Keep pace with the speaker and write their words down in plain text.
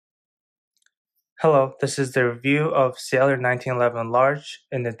Hello, this is the review of Sailor 1911 Large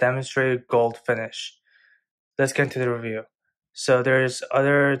in the Demonstrator Gold finish. Let's get into the review. So there's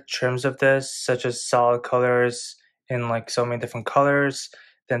other trims of this, such as solid colors in like so many different colors.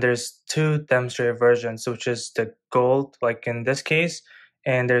 Then there's two Demonstrator versions, which is the gold, like in this case,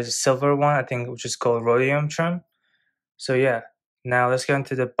 and there's a silver one, I think, which is called rhodium trim. So yeah, now let's get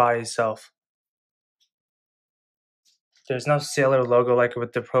into the body itself. There's no Sailor logo like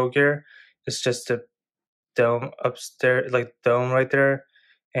with the Pro Gear. It's just the dome upstairs, like dome right there,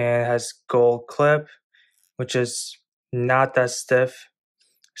 and it has gold clip, which is not that stiff,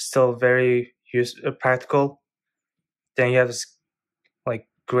 still very practical. Then you have this like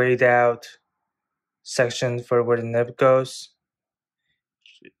grayed out section for where the nib goes,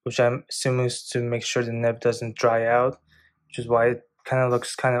 which I'm assuming is to make sure the nib doesn't dry out, which is why it kind of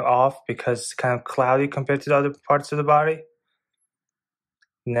looks kind of off because it's kind of cloudy compared to the other parts of the body.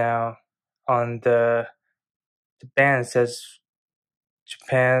 Now, on the band, it says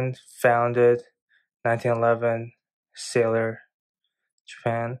Japan founded 1911 Sailor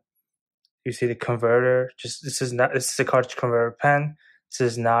Japan. You see the converter. This is a cartridge converter pen.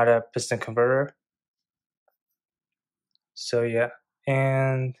 This is not a piston converter. So yeah,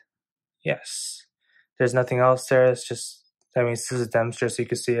 and yes, there's nothing else there. It's just this is a demonstrator, so you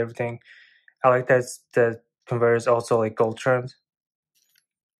can see everything. I like that the converter is also like gold trimmed.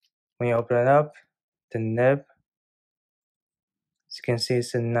 When you open it up, the nib, as you can see,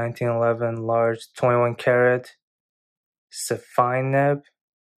 it's a 1911 large 21 karat. It's a fine nib.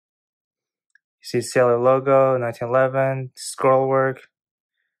 You see Sailor logo, 1911, scroll work.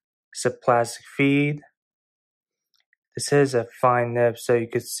 It's a plastic feed. This is a fine nib, so you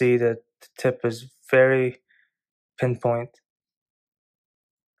could see that the tip is very pinpoint.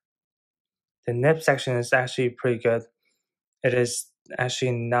 The nib section is actually pretty good. It is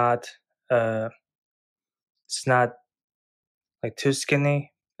actually not, it's not like too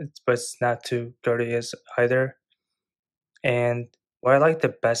skinny, but it's not too dirty as either. And what I like the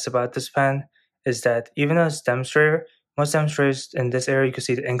best about this pen is that even though it's demonstrator, most demonstrators in this area you can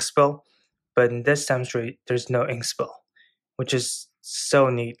see the ink spill, but in this demonstrator there's no ink spill, which is so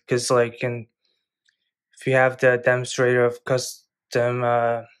neat because if you have the demonstrator of custom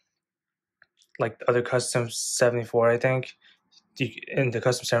like other custom 74, I think in the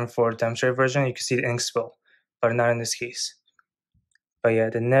custom 74 demonstrator version you can see the ink spill, but not in this case. But yeah,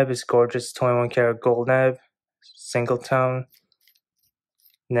 the nib is gorgeous, 21 karat gold nib, single tone.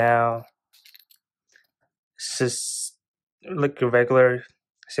 Now this is like a regular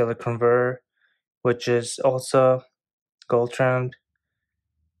Sailor converter, which is also gold trimmed.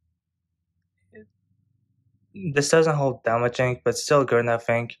 This doesn't hold that much ink, but still good enough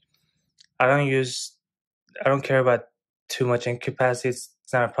ink. I don't care about too much ink capacity. It's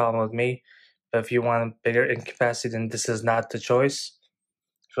not a problem with me. But if you want a bigger ink capacity, then this is not the choice.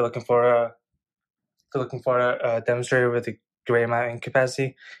 If you're looking for a demonstrator with a great amount of ink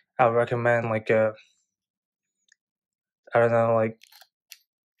capacity, I would recommend like like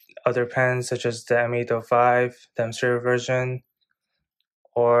other pens such as the M805 demonstrator version,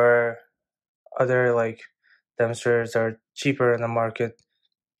 or other like demonstrators that are cheaper in the market.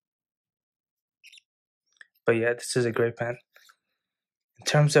 But yeah, this is a great pen. In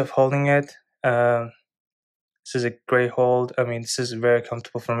terms of holding it, this is a great hold. This is very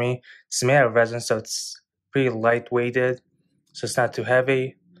comfortable for me. It's made out of resin, so it's pretty lightweighted, so it's not too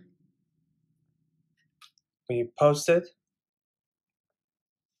heavy. When you post it,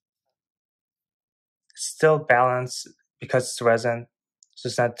 it's still balanced because it's resin, so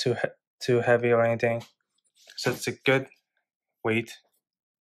it's not too heavy or anything. So it's a good weight.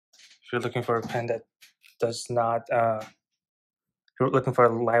 If you're looking for a pen that does not, if you're looking for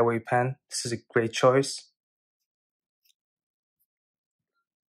a lightweight pen, this is a great choice.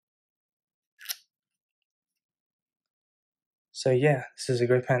 So yeah, this is a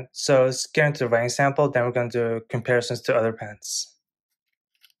great pen. So let's get into the writing sample, then we're going to do comparisons to other pens.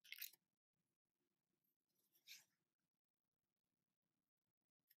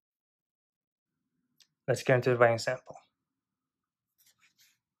 Let's get into the writing sample.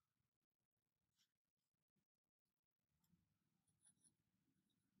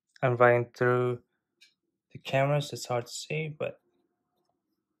 I'm writing through the cameras, it's hard to see, but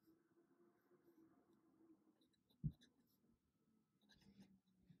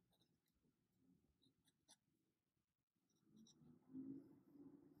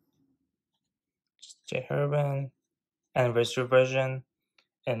J. Herbin, Anniversary version,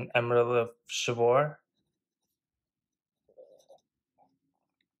 and Emerald of Chavor,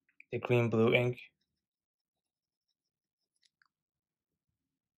 the green blue ink.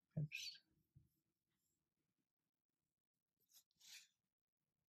 Oops.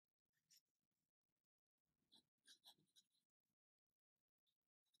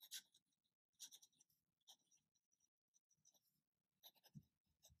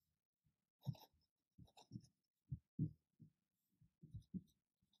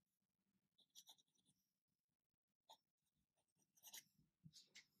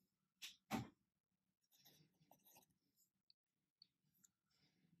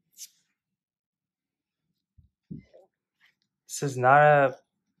 This is not a,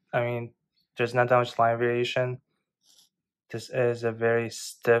 I mean, there's not that much line variation. This is a very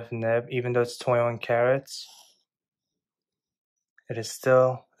stiff nib, even though it's 21 carats. It is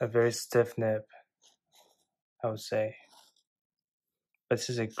still a very stiff nib, I would say. But this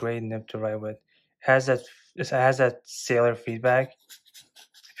is a great nib to write with. It has that sailor feedback.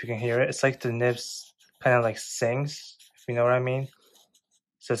 If you can hear it, it's like the nibs kind of like sings, if you know what I mean.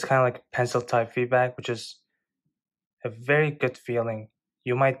 So it's kind of like pencil type feedback, which is a very good feeling.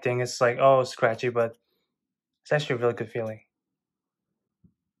 You might think it's like, oh, scratchy, but it's actually a really good feeling.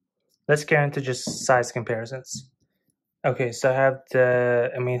 Let's get into just size comparisons. Okay, so I have the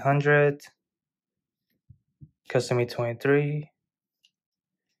M800, Custom E23.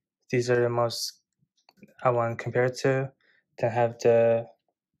 These are the most I want to compare it to. Then I have the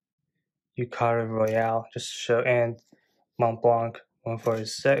Yukari Royale, just to show, and Mont Blanc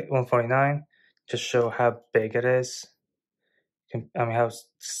 149, just show how big it is. I mean, how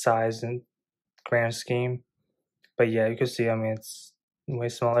size and grand scheme. But yeah, you can see, I mean, it's way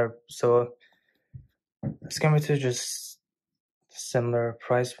smaller. So let's come into just similar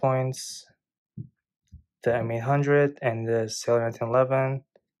price points. The M800 and the Sailor 1911.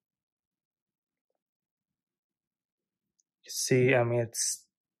 You see, I mean, it's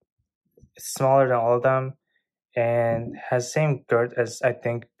smaller than all of them and has same girth as I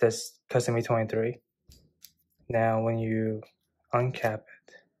think this Custom E23. Now, when you uncap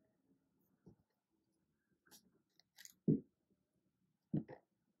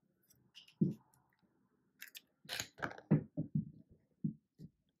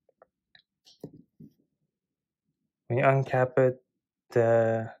it,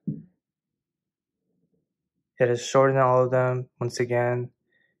 the it is shorter than all of them once again,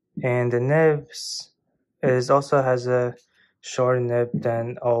 and the nibs also has a shorter nib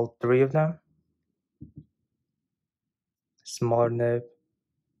than all three of them. Smaller nib.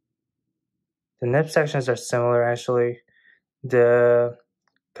 The nib sections are similar actually. The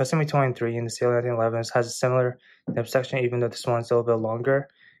Custom E23 and the Sailor 1911s has a similar nib section, even though this one's a little bit longer,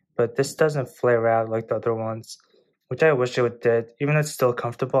 but this doesn't flare out like the other ones, which I wish it did. Even though it's still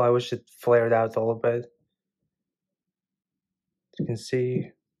comfortable, I wish it flared out a little bit. As you can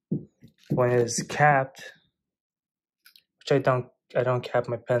see, when it is capped, which I don't cap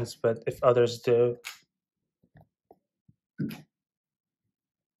my pens, but if others do.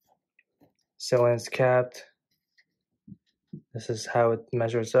 So when it's capped, this is how it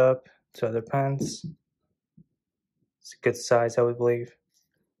measures up to other pens. It's a good size, I would believe.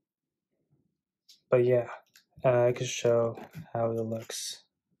 But yeah, I can show how it looks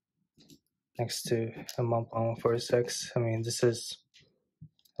next to a Mont Blanc 146. I mean, this is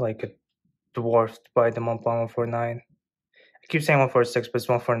like a dwarfed by the Mont Blanc 149. I keep saying 146, but it's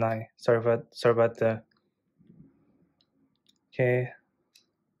 149. Sorry about the. Okay.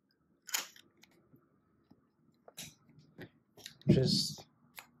 Just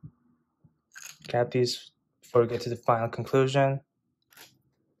cap these before we get to the final conclusion.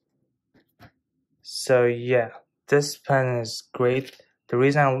 So yeah, this pen is great. The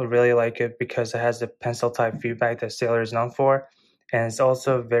reason I really like it because it has the pencil type feedback that Sailor is known for, and it's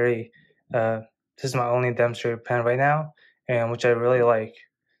also very. This is my only Demonstrator pen right now, and which I really like.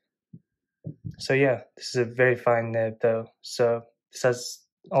 So yeah, this is a very fine nib though. So this has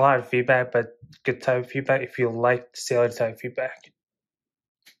a lot of feedback, but good type of feedback if you like Sailor type feedback.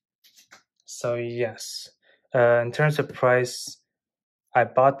 So yes, in terms of price, I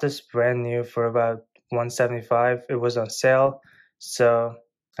bought this brand new for about $175. It was on sale, so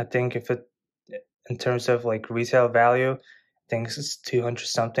I think if it, in terms of like retail value, I think it's 200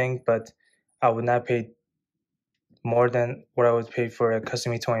 something. But I would not pay more than what I would pay for a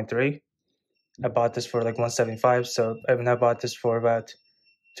Custom E23. I bought this for like 175, so I mean I bought this for about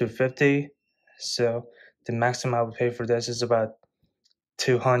 250. So the maximum I would pay for this is about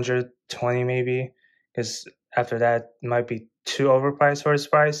 220 maybe, because after that it might be too overpriced for its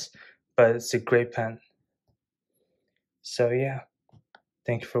price, but it's a great pen. So yeah,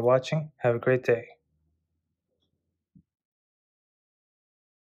 thank you for watching. Have a great day.